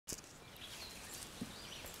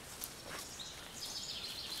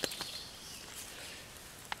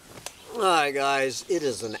Alright guys, it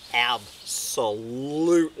is an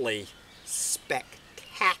absolutely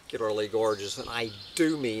spectacularly gorgeous, and I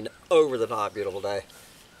do mean over the top beautiful day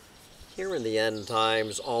here in the end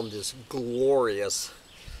times on this glorious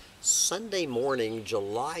Sunday morning,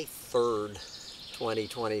 July 3rd,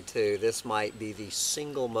 2022. This might be the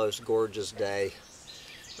single most gorgeous day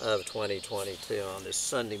of 2022 on this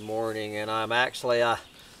Sunday morning, and I'm actually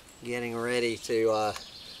getting ready to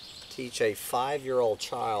teach a 5-year-old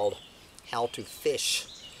child how to fish.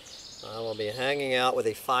 I will be hanging out with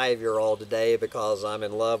a 5-year-old today because I'm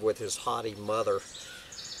in love with his haughty mother.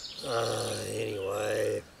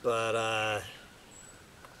 Anyway, but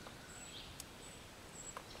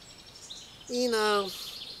you know,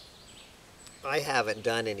 I haven't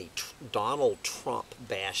done any Donald Trump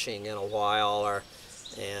bashing in a while,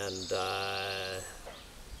 and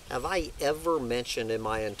have I ever mentioned in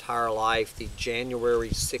my entire life the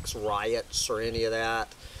January 6 riots or any of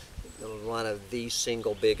that? One of the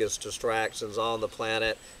single biggest distractions on the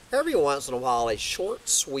planet. Every once in a while, a short,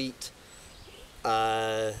 sweet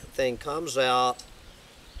thing comes out,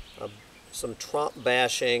 some Trump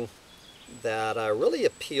bashing that really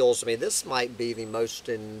appeals to me. This might be the most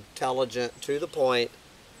intelligent, to the point,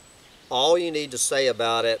 all you need to say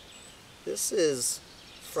about it. This is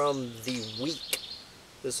from The Week.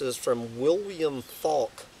 This is from William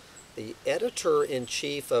Falk, the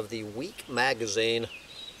editor-in-chief of The Week magazine,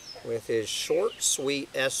 with his short, sweet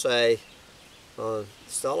essay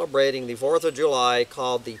celebrating the 4th of July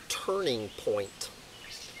called The Turning Point.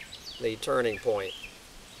 The Turning Point.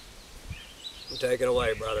 Take it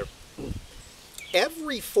away, brother.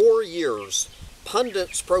 Every 4 years,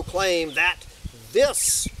 pundits proclaim that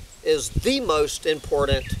this is the most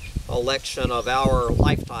important election of our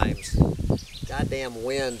lifetimes. Goddamn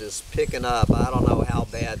wind is picking up. I don't know how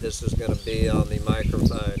bad this is going to be on the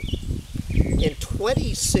microphone. In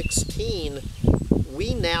 2016,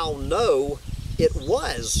 we now know it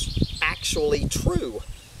was actually true.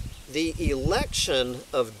 The election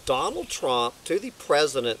of Donald Trump to the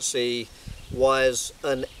presidency was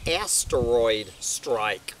an asteroid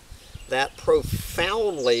strike that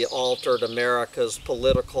profoundly altered America's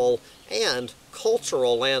political and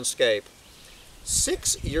cultural landscape.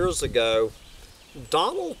 6 years ago,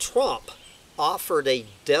 Donald Trump offered a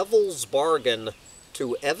devil's bargain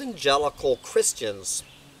to evangelical Christians.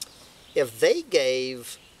 If they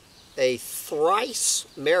gave a thrice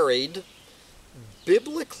married,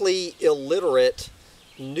 biblically illiterate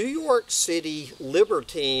New York City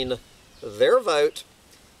libertine their vote,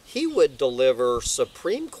 he would deliver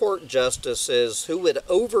Supreme Court justices who would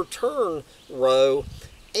overturn Roe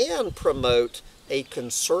and promote a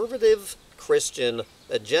conservative Christian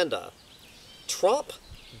agenda. Trump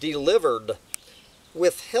delivered,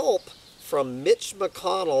 with help from Mitch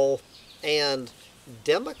McConnell and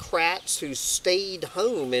Democrats who stayed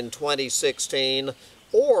home in 2016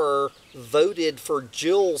 or voted for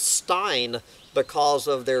Jill Stein because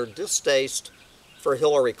of their distaste for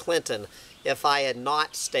Hillary Clinton. If I had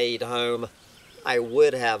not stayed home, I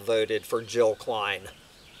would have voted for Jill Klein.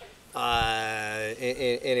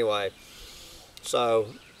 Anyway,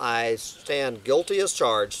 so I stand guilty as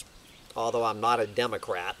charged, although I'm not a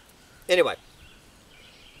Democrat. Anyway,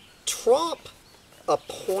 Trump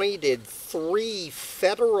appointed 3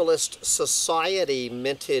 Federalist Society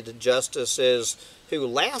minted justices who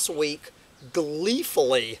last week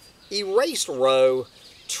gleefully erased Roe,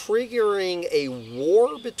 triggering a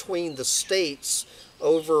war between the states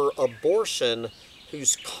over abortion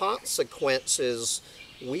whose consequences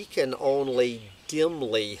we can only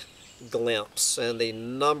dimly glimpse. And the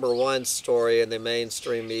 #1 story in the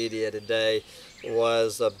mainstream media today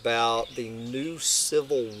was about the new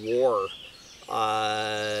civil war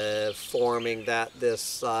forming that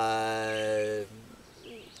this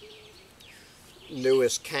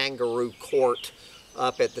newest kangaroo court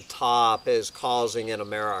up at the top is causing in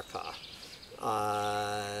America.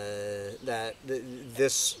 That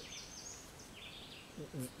this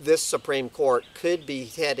Supreme Court could be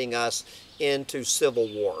heading us into civil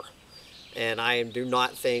war. And I do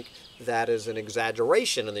not think that is an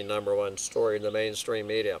exaggeration in the #1 story in the mainstream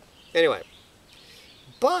media. Anyway,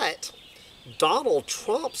 but Donald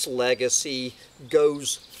Trump's legacy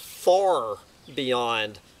goes far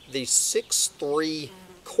beyond the 6-3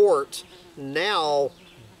 court, now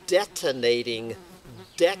detonating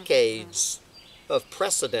decades of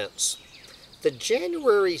precedents. The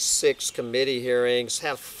January 6 committee hearings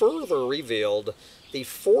have further revealed the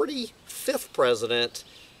 45th president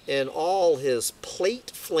in all his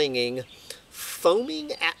plate-flinging,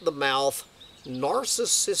 foaming at the mouth,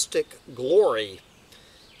 narcissistic glory,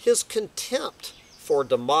 his contempt for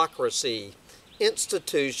democracy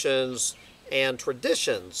institutions, and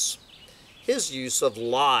traditions. His use of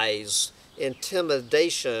lies,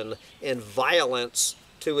 intimidation, and violence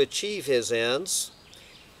to achieve his ends.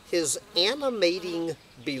 His animating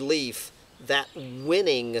belief that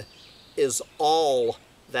winning is all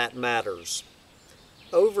that matters.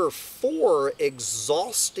 Over 4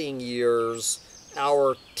 exhausting years,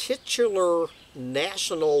 our titular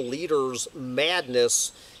national leader's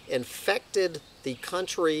madness infected the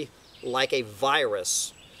country like a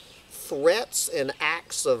virus. Threats and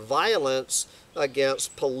acts of violence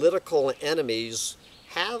against political enemies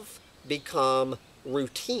have become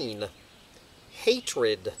routine.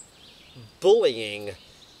 Hatred, bullying,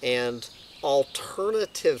 and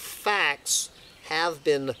alternative facts have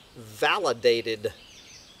been validated.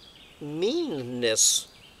 Meanness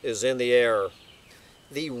is in the air.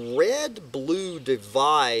 The red-blue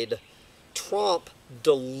divide Trump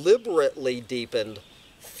deliberately deepened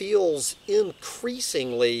feels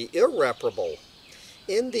increasingly irreparable.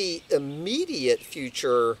 In the immediate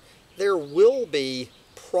future, there will be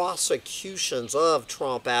prosecutions of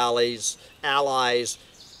Trump allies,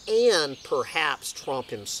 and perhaps Trump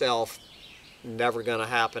himself. Never gonna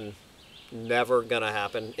happen. Never gonna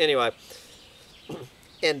happen. Anyway,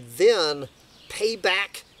 and then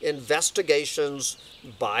payback investigations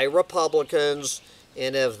by Republicans,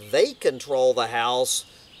 and if they control the House,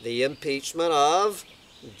 the impeachment of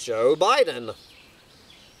Joe Biden.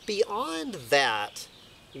 Beyond that,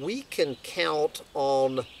 we can count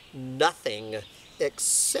on nothing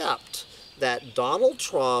except that Donald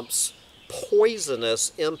Trump's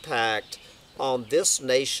poisonous impact on this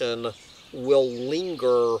nation will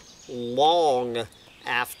linger long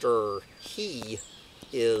after he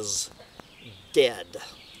is dead.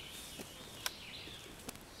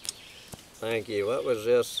 Thank you. What was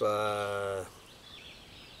this?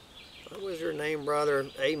 What was your name, brother?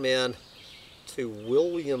 Amen. To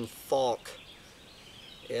William Falk,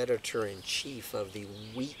 editor-in-chief of the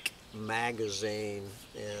Week magazine.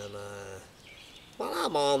 And while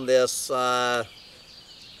I'm on this, as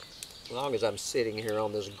long as I'm sitting here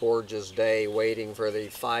on this gorgeous day waiting for the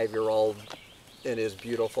 5-year-old and his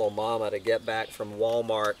beautiful mama to get back from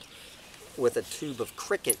Walmart with a tube of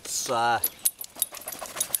crickets,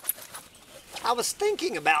 I was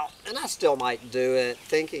thinking about, and I still might do it,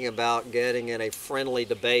 thinking about getting in a friendly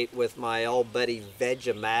debate with my old buddy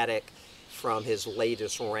Vegematic from his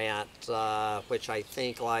latest rant, which I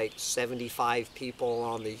think like 75 people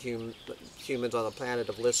on the humans on the planet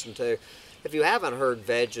have listened to. If you haven't heard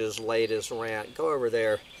Veg's latest rant, go over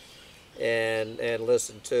there and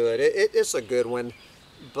listen to it. It's a good one,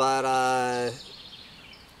 but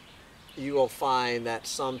you will find that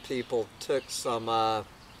some people took some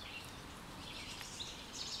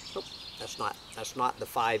that's not the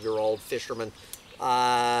 5-year-old fisherman.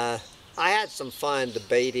 I had some fun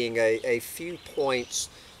debating a few points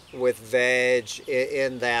with Veg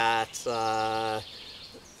in that,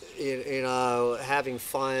 you know, having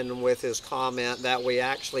fun with his comment that we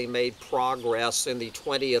actually made progress in the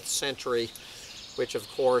 20th century, which of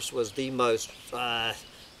course was the most progress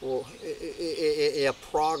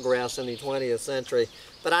in the 20th century.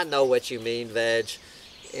 But I know what you mean, Veg.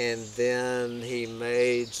 And then he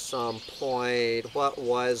made some point, what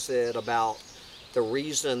was it, about the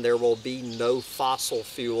reason there will be no fossil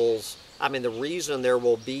fuels. I mean, the reason there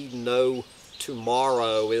will be no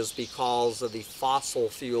tomorrow is because of the fossil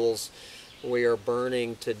fuels we are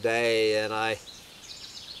burning today. And I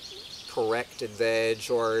corrected Veg,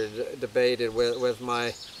 or debated with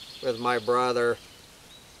my brother.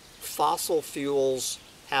 Fossil fuels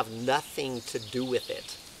have nothing to do with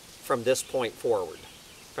it from this point forward.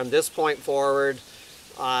 From this point forward,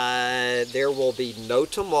 there will be no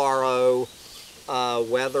tomorrow,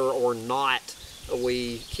 whether or not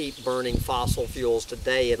we keep burning fossil fuels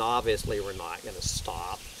today, and obviously we're not going to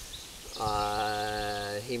stop.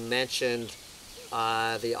 He mentioned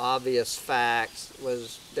the obvious fact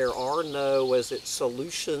was there are no, was it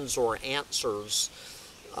solutions or answers?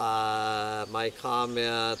 My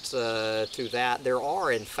comment to that, there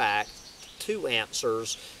are in fact 2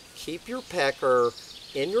 answers. Keep your pecker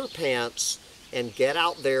in your pants and get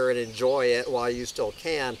out there and enjoy it while you still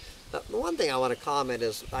can. The one thing I want to comment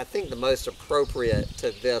is, I think the most appropriate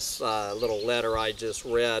to this little letter I just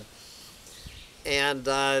read, and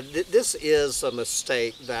this is a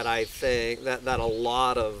mistake that I think that a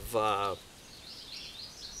lot of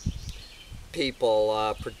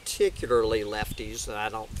people, particularly lefties, and I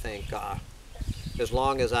don't think, as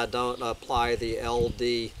long as I don't apply the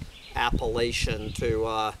LD appellation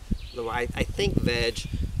to I think Veg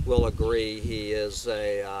will agree he is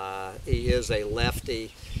a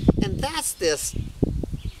lefty, and that's this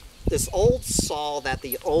this old saw that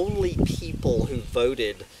the only people who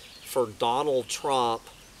voted for Donald Trump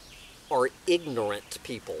are ignorant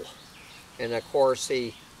people. And of course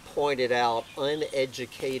he pointed out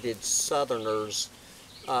uneducated Southerners.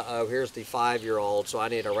 Uh-oh, here's the 5-year-old, so I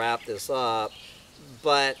need to wrap this up.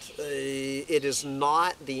 But it is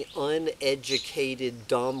not the uneducated,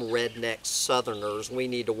 dumb, redneck Southerners we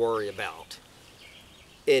need to worry about.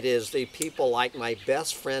 It is the people like my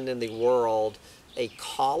best friend in the world, a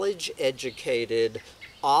college-educated,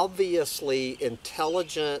 obviously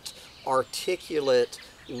intelligent, articulate,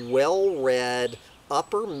 well-read,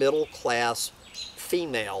 upper-middle-class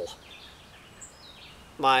female.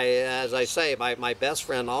 As I say, my best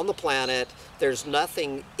friend on the planet, there's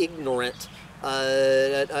nothing ignorant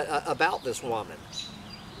about this woman.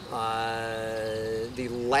 The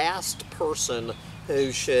last person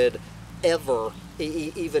who should ever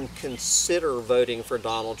even consider voting for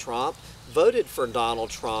Donald Trump voted for Donald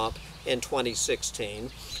Trump in 2016,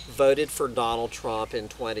 voted for Donald Trump in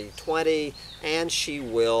 2020, and she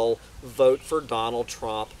will vote for Donald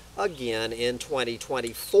Trump again in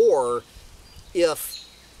 2024 if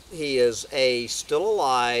he is A, still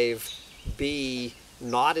alive, B,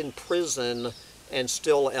 not in prison, and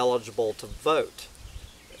still eligible to vote.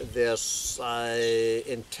 This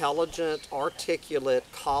intelligent, articulate,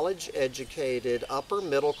 college-educated,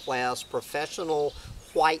 upper-middle-class, professional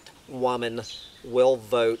white woman will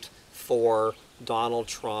vote for Donald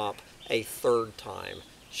Trump a third time.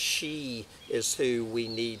 She is who we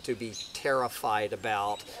need to be terrified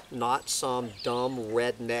about, not some dumb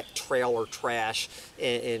redneck trailer trash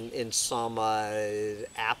in some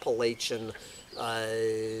Appalachian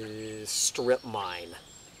strip mine.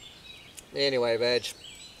 Anyway, Veg,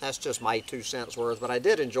 that's just my 2 cents worth, but I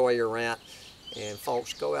did enjoy your rant. And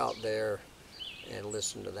folks, go out there and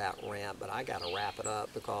listen to that rant. But I got to wrap it up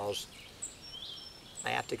because I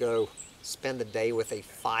have to go spend the day with a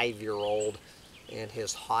 5-year-old and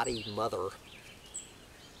his haughty mother,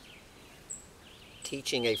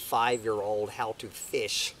 teaching a 5-year-old how to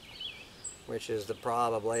fish, which is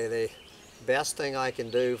probably the best thing I can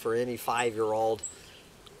do for any 5-year-old,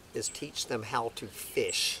 is teach them how to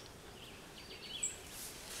fish.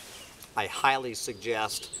 I highly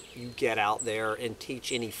suggest you get out there and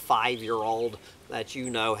teach any 5-year-old that you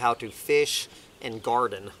know how to fish and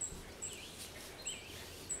garden.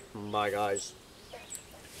 Bye, guys.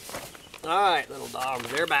 Alright, little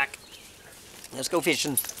dogs, they're back. Let's go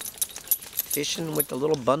fishing. Fishing with the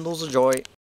little bundles of joy.